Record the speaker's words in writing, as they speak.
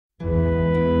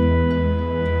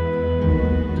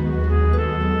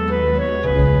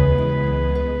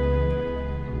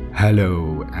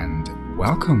Hello and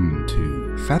welcome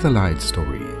to Featherlight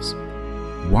Stories.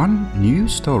 One new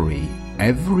story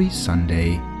every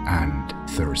Sunday and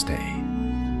Thursday.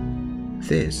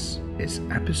 This is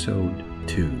episode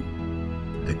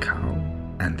 2, The Cow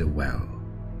and the Well.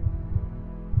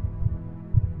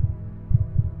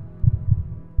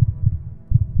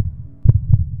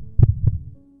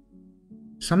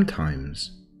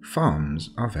 Sometimes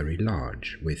farms are very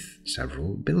large with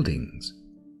several buildings.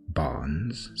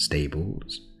 Barns,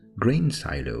 stables, grain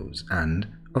silos, and,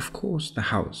 of course, the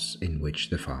house in which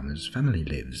the farmer's family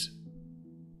lives.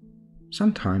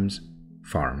 Sometimes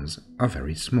farms are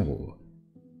very small.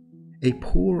 A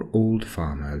poor old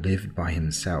farmer lived by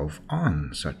himself on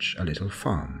such a little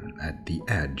farm at the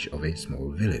edge of a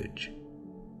small village.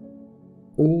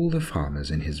 All the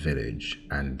farmers in his village,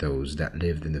 and those that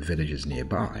lived in the villages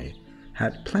nearby,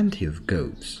 had plenty of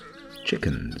goats,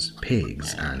 chickens,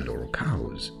 pigs, and/or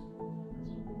cows.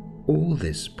 All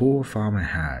this poor farmer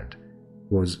had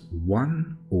was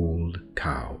one old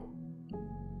cow.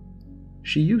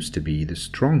 She used to be the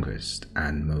strongest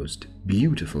and most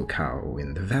beautiful cow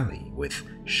in the valley, with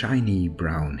shiny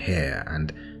brown hair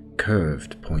and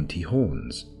curved pointy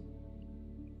horns.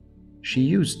 She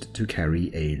used to carry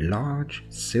a large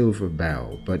silver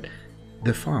bell, but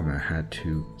the farmer had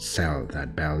to sell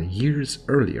that bell years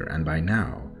earlier, and by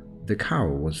now the cow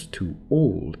was too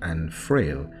old and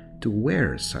frail to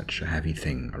wear such a heavy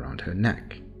thing around her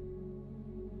neck.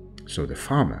 So the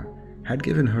farmer had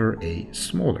given her a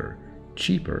smaller,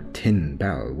 cheaper tin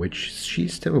bell, which she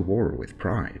still wore with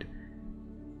pride.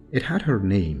 It had her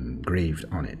name graved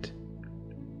on it,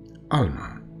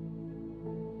 Alma.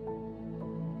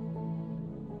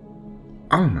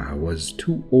 Alma was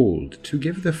too old to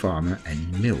give the farmer any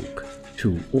milk,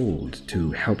 too old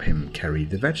to help him carry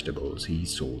the vegetables he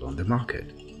sold on the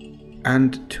market,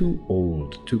 and too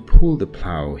old to pull the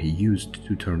plow he used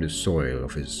to turn the soil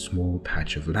of his small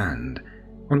patch of land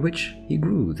on which he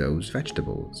grew those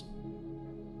vegetables.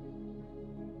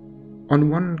 On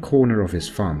one corner of his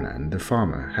farmland, the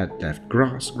farmer had left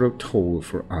grass grow tall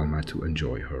for Alma to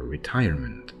enjoy her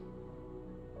retirement.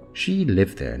 She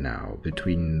lived there now,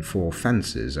 between 4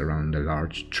 fences around a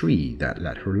large tree that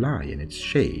let her lie in its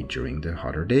shade during the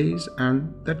hotter days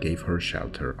and that gave her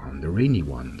shelter on the rainy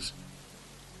ones.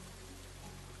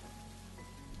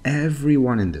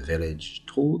 Everyone in the village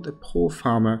told the poor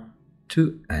farmer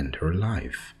to end her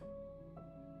life.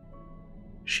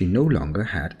 She no longer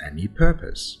had any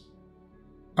purpose.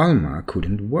 Alma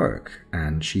couldn't work,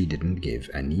 and she didn't give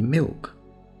any milk.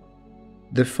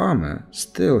 The farmer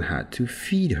still had to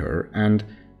feed her, and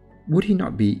would he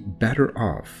not be better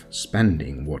off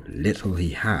spending what little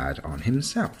he had on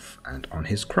himself and on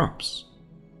his crops,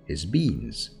 his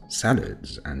beans,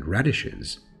 salads, and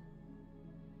radishes?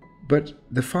 But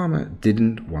the farmer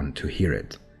didn't want to hear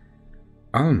it.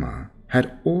 Alma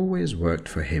had always worked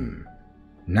for him.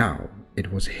 Now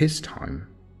it was his time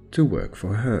to work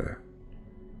for her.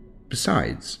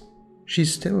 Besides, she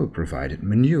still provided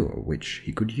manure which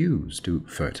he could use to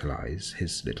fertilize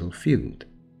his little field.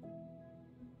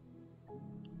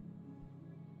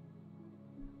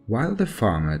 While the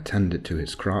farmer tended to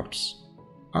his crops,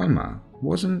 Alma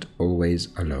wasn't always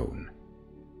alone.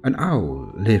 An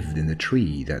owl lived in the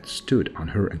tree that stood on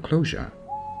her enclosure.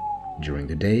 During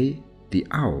the day, the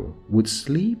owl would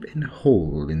sleep in a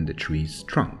hole in the tree's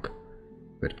trunk,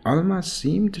 but Alma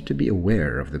seemed to be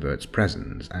aware of the bird's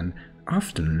presence and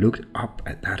often looked up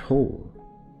at that hole.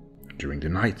 During the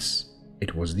nights,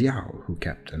 it was the owl who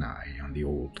kept an eye on the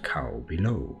old cow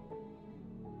below.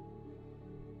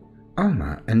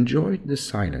 Alma enjoyed the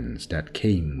silence that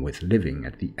came with living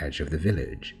at the edge of the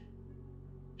village.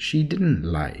 She didn't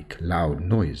like loud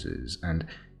noises, and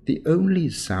the only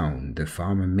sound the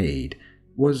farmer made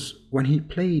was when he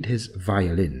played his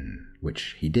violin,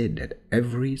 which he did at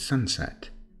every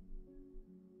sunset.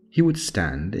 He would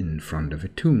stand in front of a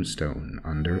tombstone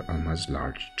under Alma's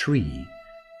large tree.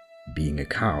 Being a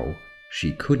cow,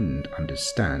 she couldn't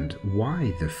understand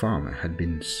why the farmer had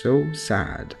been so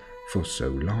sad for so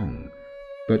long,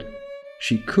 but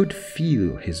she could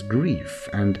feel his grief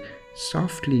and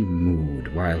softly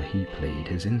mooed while he played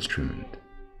his instrument.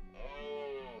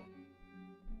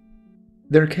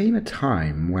 There came a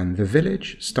time when the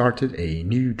village started a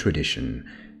new tradition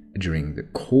during the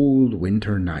cold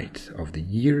winter night of the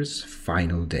year's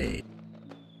final day.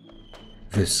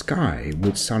 The sky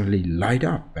would suddenly light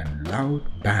up, and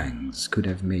loud bangs could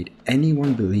have made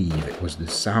anyone believe it was the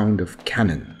sound of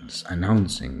cannons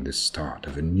announcing the start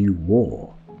of a new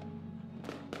war.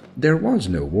 There was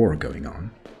no war going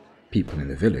on. People in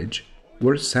the village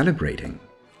were celebrating.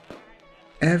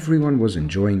 Everyone was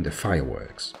enjoying the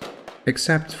fireworks.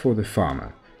 except for the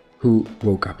farmer, who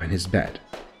woke up in his bed,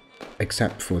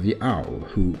 except for the owl,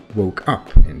 who woke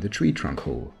up in the tree trunk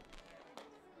hole,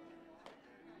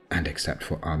 and except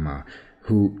for Alma,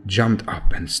 who jumped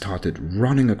up and started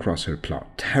running across her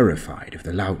plot, terrified of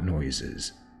the loud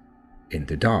noises. In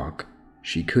the dark,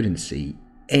 she couldn't see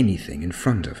anything in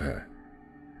front of her.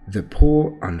 The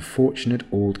poor, unfortunate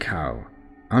old cow,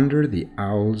 under the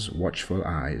owl's watchful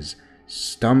eyes,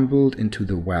 stumbled into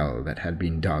the well that had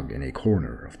been dug in a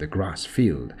corner of the grass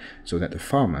field so that the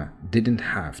farmer didn't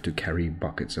have to carry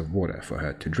buckets of water for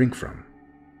her to drink from.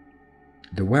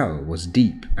 The well was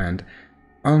deep, and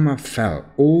Alma fell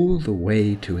all the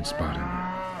way to its bottom.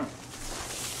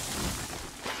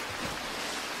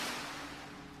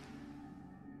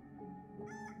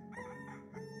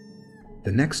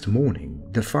 The next morning,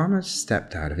 the farmer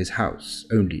stepped out of his house,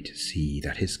 only to see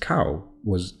that his cow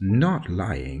was not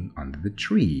lying under the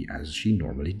tree as she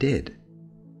normally did.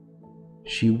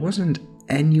 She wasn't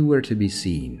anywhere to be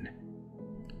seen.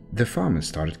 The farmer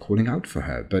started calling out for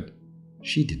her, but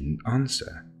she didn't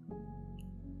answer.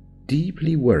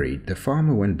 Deeply worried, the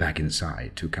farmer went back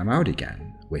inside to come out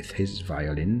again with his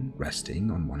violin resting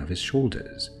on one of his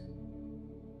shoulders.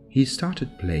 He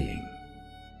started playing.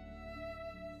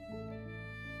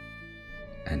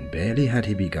 And barely had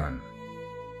he begun,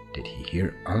 did he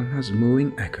hear Alma's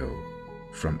mooing echo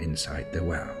from inside the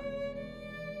well.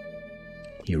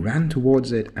 He ran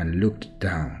towards it and looked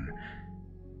down.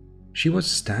 She was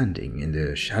standing in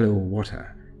the shallow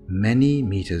water, many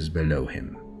meters below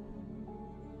him.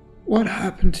 "What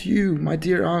happened to you, my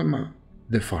dear Alma?"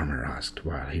 the farmer asked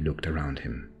while he looked around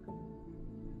him.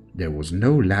 There was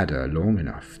no ladder long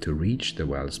enough to reach the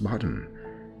well's bottom.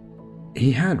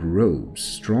 He had ropes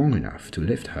strong enough to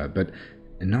lift her, but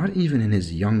not even in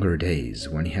his younger days,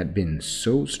 when he had been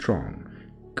so strong,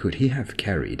 could he have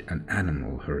carried an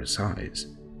animal her size.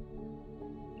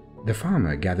 The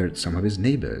farmer gathered some of his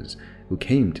neighbors, who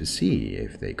came to see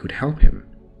if they could help him.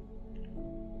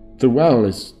 "The well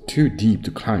is too deep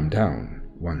to climb down,"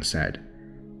 one said.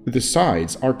 "The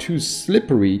sides are too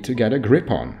slippery to get a grip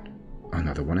on,"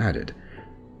 another one added.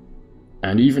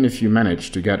 "And even if you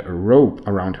managed to get a rope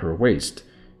around her waist,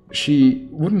 she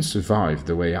wouldn't survive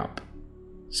the way up,"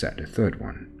 said a third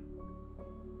one.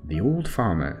 The old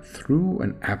farmer threw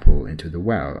an apple into the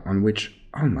well, on which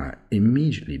Alma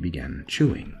immediately began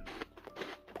chewing.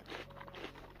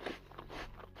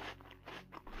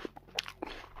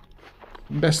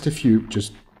 "Best if you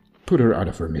just put her out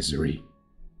of her misery."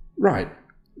 "Right,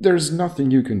 there's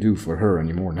nothing you can do for her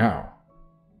anymore now.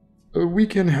 We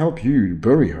can help you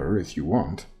bury her if you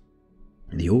want."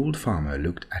 The old farmer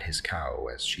looked at his cow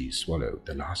as she swallowed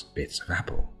the last bits of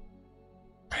apple.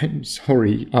 "I'm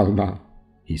sorry, Alma,"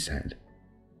 he said.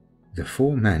 The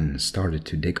four men started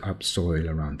to dig up soil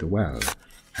around the well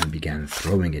and began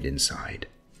throwing it inside.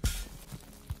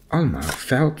 Alma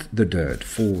felt the dirt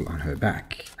fall on her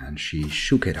back and she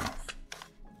shook it off.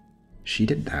 She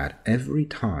did that every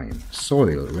time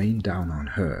soil rained down on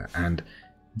her, and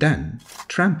then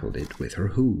trampled it with her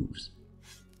hooves.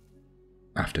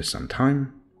 After some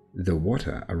time, the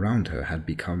water around her had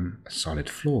become a solid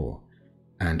floor,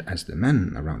 and as the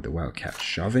men around the well kept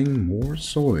shoving more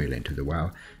soil into the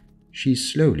well, she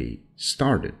slowly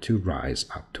started to rise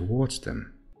up towards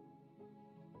them.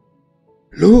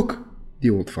 "Look," the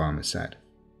old farmer said.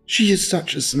 "She is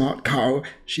such a smart cow.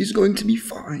 She's going to be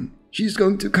fine. She's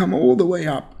going to come all the way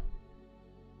up."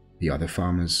 The other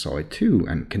farmers saw it too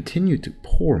and continued to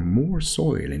pour more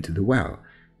soil into the well,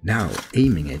 now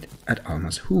aiming it at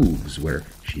Alma's hooves, where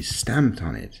she stamped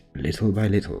on it little by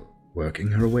little,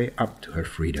 working her way up to her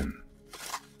freedom.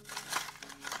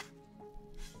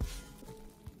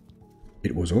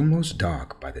 It was almost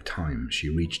dark by the time she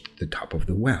reached the top of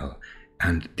the well,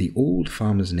 and the old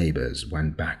farmer's neighbors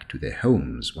went back to their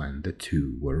homes when the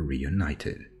two were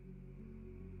reunited.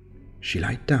 She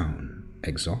lay down,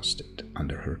 exhausted,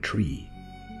 under her tree,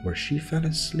 where she fell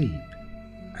asleep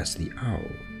as the owl,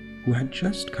 who had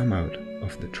just come out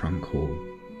of the trunk hole,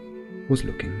 was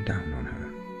looking down on her.